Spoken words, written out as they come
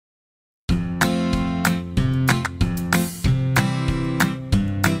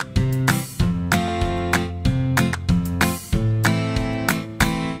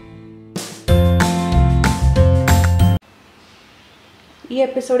ഈ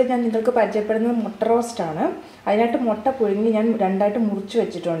എപ്പിസോഡിൽ ഞാൻ നിങ്ങൾക്ക് പരിചയപ്പെടുന്നത് മുട്ട റോസ്റ്റാണ്. അതിനായിട്ട് മുട്ട പുഴുങ്ങി ഞാൻ രണ്ടായിട്ട് മുറിച്ച്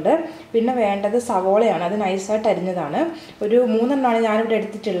വെച്ചിട്ടുണ്ട്. പിന്നെ വേണ്ടത് സവോളയാണ്, അത് നൈസായിട്ട് അരിഞ്ഞതാണ്. ഒരു 3 എണ്ണമാണ് ഞാനിവിടെ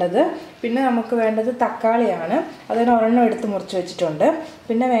എടുത്തിട്ടുള്ളത്. പിന്നെ നമുക്ക് വേണ്ടത് തക്കാളിയാണ്, അതിന് ഒരെണ്ണം എടുത്ത് മുറിച്ച് വെച്ചിട്ടുണ്ട്.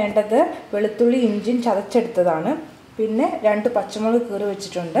 പിന്നെ വേണ്ടത് വെളുത്തുള്ളി ഇഞ്ചിയും ചതച്ചെടുത്തതാണ്. പിന്നെ 2 പച്ചമുളക് കീറി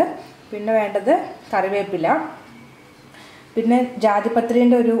വെച്ചിട്ടുണ്ട്. പിന്നെ വേണ്ടത് കറിവേപ്പില, പിന്നെ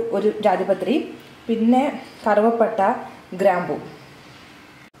ജാതിപത്രീൻ്റെ ഒരു ജാതിപത്രി, പിന്നെ കറുവപ്പട്ട, ഗ്രാമ്പൂ.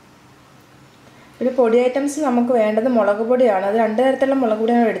 പിന്നെ പൊടി ഐറ്റംസ് നമുക്ക് വേണ്ടത് മുളക് പൊടിയാണ്. അത് 2 തരത്തിലുള്ള മുളക്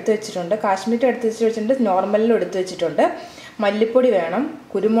പൊടി ഞാൻ എടുത്ത് വെച്ചിട്ടുണ്ട്. കാശ്മീരി എടുത്ത് വെച്ചിട്ടുണ്ട്, നോർമലിലും എടുത്ത് വെച്ചിട്ടുണ്ട്. മല്ലിപ്പൊടി വേണം,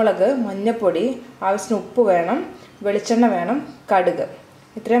 കുരുമുളക്, മഞ്ഞൾപ്പൊടി, ആവശ്യത്തിന് ഉപ്പ് വേണം, വെളിച്ചെണ്ണ വേണം, കടുക്.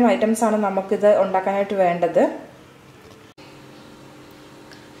 ഇത്രയും ഐറ്റംസാണ് നമുക്കിത് ഉണ്ടാക്കാനായിട്ട് വേണ്ടത്.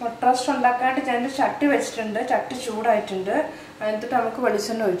 മുട്ട റോസ്റ്റ് ഉണ്ടാക്കാനായിട്ട് ഞാൻ ചട്ടി വെച്ചിട്ടുണ്ട്. ചട്ടി ചൂടായിട്ടുണ്ട്. അതിനകത്ത് നമുക്ക്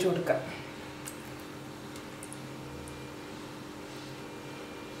വെളിച്ചെണ്ണ ഒഴിച്ചു കൊടുക്കാം.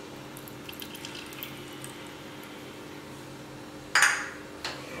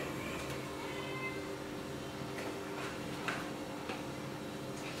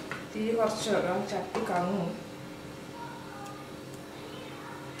 തീ കുറച്ച് വെക്കാം, ചട്ടി കങ്ങും.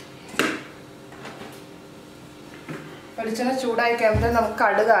 വെളിച്ചെണ്ണ ചൂടായി കഴിയുമ്പോൾ നമുക്ക്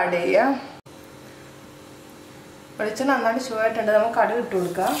കടുക് ആഡ് ചെയ്യാം. വെളിച്ചെണ്ണ നന്നായിട്ട് ചൂടായിട്ടുണ്ട്, നമുക്ക് കടുക് ഇട്ട്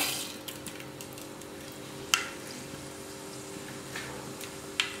കൊടുക്കാം.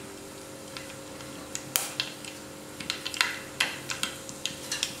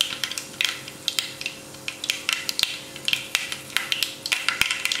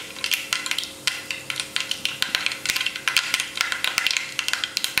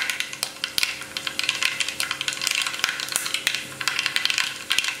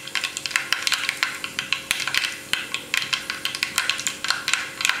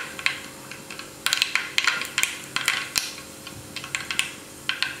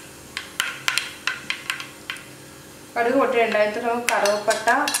 കടുക് പൊട്ടിയിട്ടുണ്ട്. അതിനകത്ത് നമുക്ക് കറുവപ്പട്ട,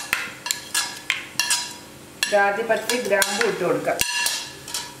 ജാതിപത്രി, ഗ്രാമ്പൂ ഇട്ട് കൊടുക്കാം.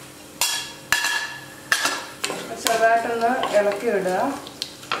 ചെറുതായിട്ടൊന്ന് ഇളക്കി വിടുക.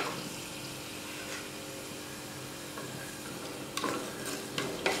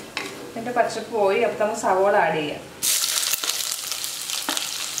 എന്നിട്ട് പച്ചപ്പ് പോയി. അപ്പം നമുക്ക് സവോള ആഡ് ചെയ്യാം.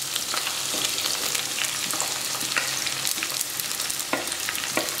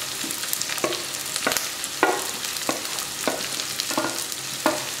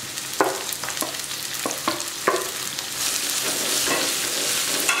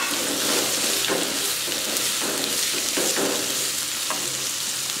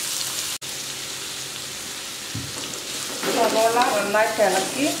 സവോള നന്നായിട്ട്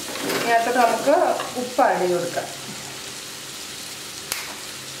ഇളക്കി ഇതിനകത്തോട്ട് നമുക്ക് ഉപ്പ് ആഡ് ചെയ്ത് കൊടുക്കാം.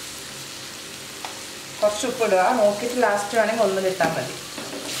 കുറച്ച് ഉപ്പിടുക, നോക്കിയിട്ട് ലാസ്റ്റ് വേണമെങ്കിൽ 1 ഇട്ടാൽ മതി.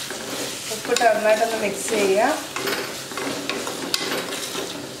 ഉപ്പിട്ട് നന്നായിട്ടൊന്ന് മിക്സ് ചെയ്യുക.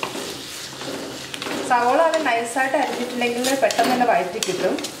 സവോള അത് നൈസായിട്ട് അരിഞ്ഞിട്ടുണ്ടെങ്കിൽ പെട്ടെന്ന് തന്നെ വഴറ്റി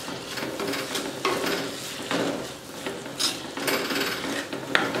കിട്ടും.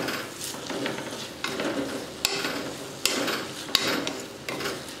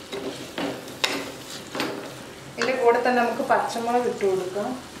 ഇതിൻ്റെ കൂടെ തന്നെ നമുക്ക് പച്ചമുളക് ഇട്ട് കൊടുക്കാം.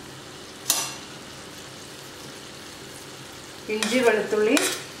 ഇഞ്ചി വെളുത്തുള്ളി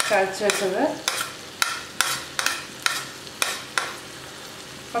ചതച്ച് വെച്ചത്,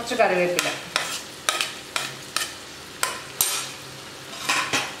 കുറച്ച് കറിവേപ്പില.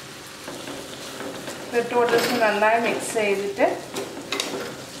 ഇട്ട് കൊടുത്ത് നന്നായി മിക്സ് ചെയ്തിട്ട്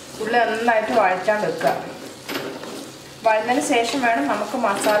ഉള്ളി നന്നായിട്ട് വഴറ്റാൻ വെക്കുക. വഴന്നതിന് ശേഷം വേണം നമുക്ക്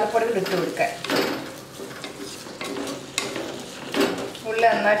മസാലപ്പൊടികൾ ഇട്ട് കൊടുക്കാൻ. ഉള്ളി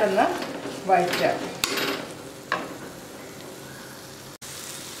നന്നായിട്ടൊന്ന് വഴറ്റുക.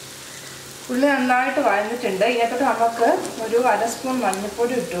 ഉള്ളി നന്നായിട്ട് വഴന്നിട്ടുണ്ട്. ഇതിനകത്തോട്ട് നമുക്ക് ഒരു 1/2 സ്പൂൺ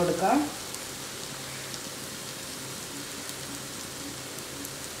മഞ്ഞൾപ്പൊടി ഇട്ട് കൊടുക്കാം.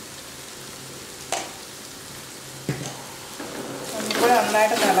 മഞ്ഞൾപ്പൊടി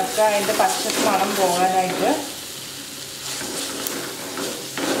നന്നായിട്ട് ഇളക്കുക, അതിൻ്റെ പച്ചപ്പ് മണം പോകാനായിട്ട്.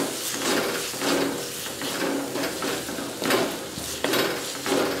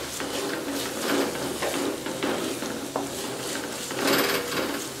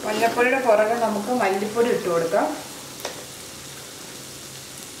 മഞ്ഞൾപ്പൊടിയുടെ പുറകെ നമുക്ക് മല്ലിപ്പൊടി ഇട്ട് കൊടുക്കാം.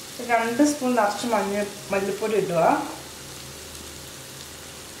 2 സ്പൂൺ നിറച്ച് മല്ലിപ്പൊടി ഇടുക.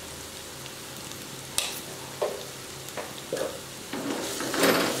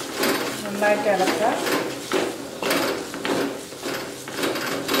 നന്നായിട്ട് ഇളക്കുക.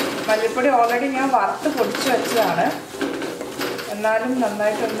 മല്ലിപ്പൊടി ഓൾറെഡി ഞാൻ വറുത്ത് പൊടിച്ച് വെച്ചതാണ്. എന്നാലും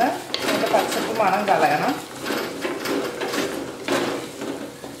നന്നായിട്ടൊന്ന് അതിൻ്റെ പച്ചപ്പ് മണം കളയണം.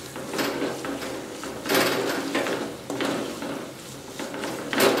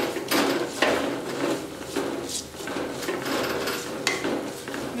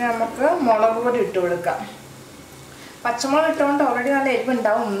 നമുക്ക് മുളക് പൊടി ഇട്ട് കൊടുക്കാം. പച്ചമുളക് ഇട്ടുകൊണ്ട് ഓൾറെഡി നല്ല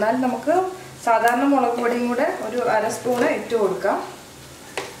എരിവുണ്ടാവും. എന്നാലും നമുക്ക് സാധാരണ മുളക് പൊടിയും കൂടെ ഒരു 1/2 സ്പൂൺ ഇട്ട് കൊടുക്കാം.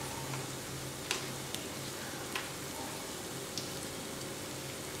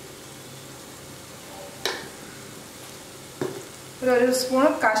 ഒരു 1 സ്പൂൺ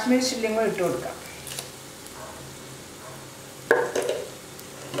കാശ്മീരി ചില്ലിയും കൂടെ ഇട്ട് കൊടുക്കാം.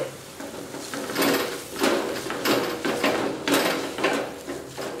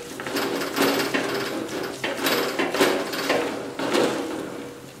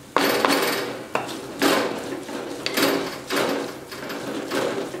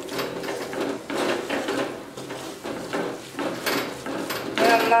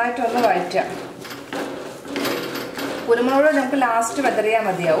 നന്നായിട്ടൊന്ന് വഴറ്റാം. കുരുമുളക് നമുക്ക് ലാസ്റ്റ് വെതറിയാൽ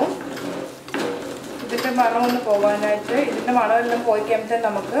മതിയാവും. ഇതിൻ്റെ മണമൊന്ന് പോകാനായിട്ട്. ഇതിൻ്റെ മണമെല്ലാം പോയി കഴിയുമ്പോൾ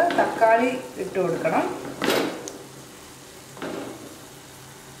നമുക്ക് തക്കാളി ഇട്ട് കൊടുക്കണം.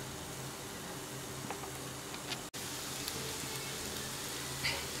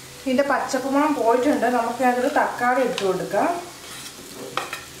 ഇതിൻ്റെ പച്ചപ്പുമണം പോയിട്ടുണ്ട്. നമുക്ക് അതിൽ തക്കാളി ഇട്ട് കൊടുക്കാം.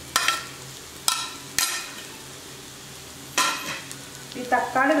 ഈ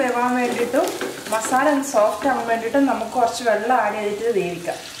തക്കാളി വേവാൻ വേണ്ടിയിട്ടും മസാല ഒന്ന് സോഫ്റ്റ് ആവാൻ വേണ്ടിയിട്ടും നമുക്ക് കുറച്ച് വെള്ളം ആഡ് ചെയ്തിട്ട്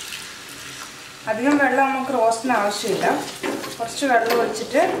വേവിക്കാം. അധികം വെള്ളം നമുക്ക് റോസ്റ്റിന് ആവശ്യമില്ല. കുറച്ച് വെള്ളം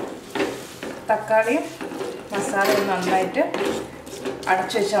ഒഴിച്ചിട്ട് തക്കാളിയും മസാലയും നന്നായിട്ട്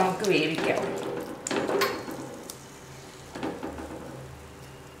അടച്ചു വെച്ച് നമുക്ക് വേവിക്കാം.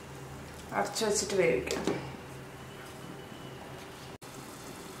 അടച്ചു വെച്ചിട്ട് വേവിക്കാം.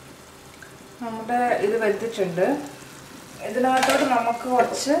 നമ്മുടെ ഇത് വെന്തിട്ടുണ്ട്. ഇതിനകത്തോട്ട് നമുക്ക്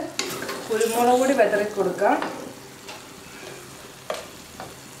കുറച്ച് കുരുമുളക് പൊടി വെതറി കൊടുക്കാം.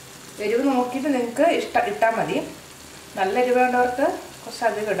 എരിവ് നോക്കിയിട്ട് നിങ്ങൾക്ക് ഇട്ടാൽ മതി. നല്ല എരിവ് വേണ്ടവർക്ക് കുറച്ച്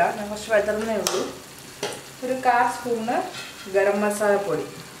അധികം ഇടാം. ഞാൻ കുറച്ച് വെതറുന്നേ ഉള്ളൂ. ഒരു 1/4 സ്പൂണ് ഗരം മസാല പൊടി.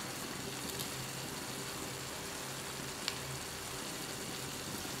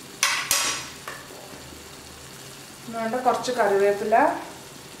 വേണ്ട കുറച്ച് കറിവേപ്പില.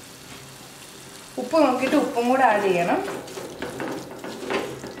 ഉപ്പ് നോക്കിയിട്ട് ഉപ്പും കൂടെ ആഡ് ചെയ്യണം.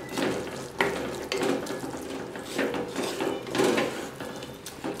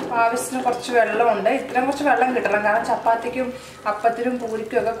 ആവശ്യത്തിന് കുറച്ച് വെള്ളമുണ്ട്. ഇത്രയും കുറച്ച് വെള്ളം കിട്ടണം. കാരണം ചപ്പാത്തിക്കും അപ്പത്തിനും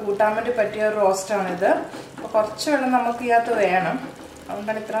പൂരിക്കും ഒക്കെ കൂട്ടാൻ വേണ്ടി പറ്റിയ ഒരു റോസ്റ്റാണിത്. അപ്പോൾ കുറച്ച് വെള്ളം നമുക്ക് ഇതിനകത്ത് വേണം.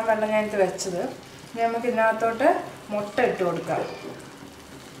 അതുകൊണ്ടാണ് ഇത്രയും വെള്ളം ഞാൻ ഇത് വെച്ചത്. ഇനി നമുക്ക് ഇതിനകത്തോട്ട് മുട്ട ഇട്ട് കൊടുക്കാം.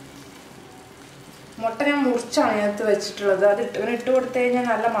 മുട്ട ഞാൻ മുറിച്ചാണ് ഇതിനകത്ത് വെച്ചിട്ടുള്ളത്. അത് ഇട്ട് കൊടുത്തു കഴിഞ്ഞാൽ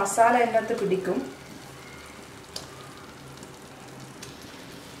നല്ല മസാല അതിനകത്ത് പിടിക്കും.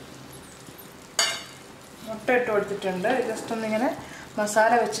 മുട്ട ഇട്ട് കൊടുത്തിട്ടുണ്ട്. ജസ്റ്റ് ഒന്നിങ്ങനെ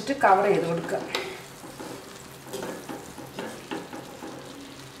മസാല വെച്ചിട്ട് കവർ ചെയ്ത് കൊടുക്കുക.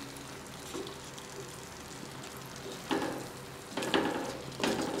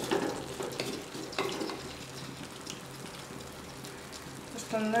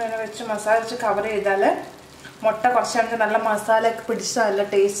 ജസ്റ്റ് ഒന്ന് ഇങ്ങനെ വെച്ച് മസാല വെച്ച് കവർ ചെയ്താൽ മുട്ട കുറച്ച് നമുക്ക് നല്ല മസാല ഒക്കെ പിടിച്ച് നല്ല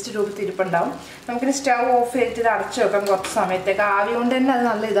ടേസ്റ്റ് രൂപത്തിൽ ഇരിപ്പുണ്ടാവും. നമുക്കിനി സ്റ്റവ് ഓഫ് ചെയ്തിട്ട് ഇത് അടച്ചു വെക്കാം കുറച്ച് സമയത്തേക്ക്. ആവി കൊണ്ട് തന്നെ അത്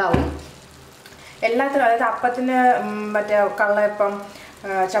നല്ല ഇതാവും. എല്ലാത്തിനും, അതായത് അപ്പത്തിന്, മറ്റേ കള്ളയപ്പം,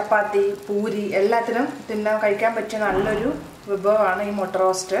 ചപ്പാത്തി, പൂരി എല്ലാത്തിനും കഴിക്കാൻ പറ്റിയ നല്ലൊരു വിഭവമാണ് ഈ മുട്ട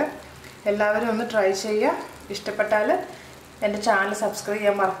റോസ്റ്റ്. എല്ലാവരും ഒന്ന് ട്രൈ ചെയ്യുക. ഇഷ്ടപ്പെട്ടാൽ എൻ്റെ ചാനൽ സബ്സ്ക്രൈബ്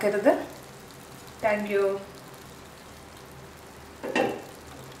ചെയ്യാൻ മറക്കരുത്. Thank you.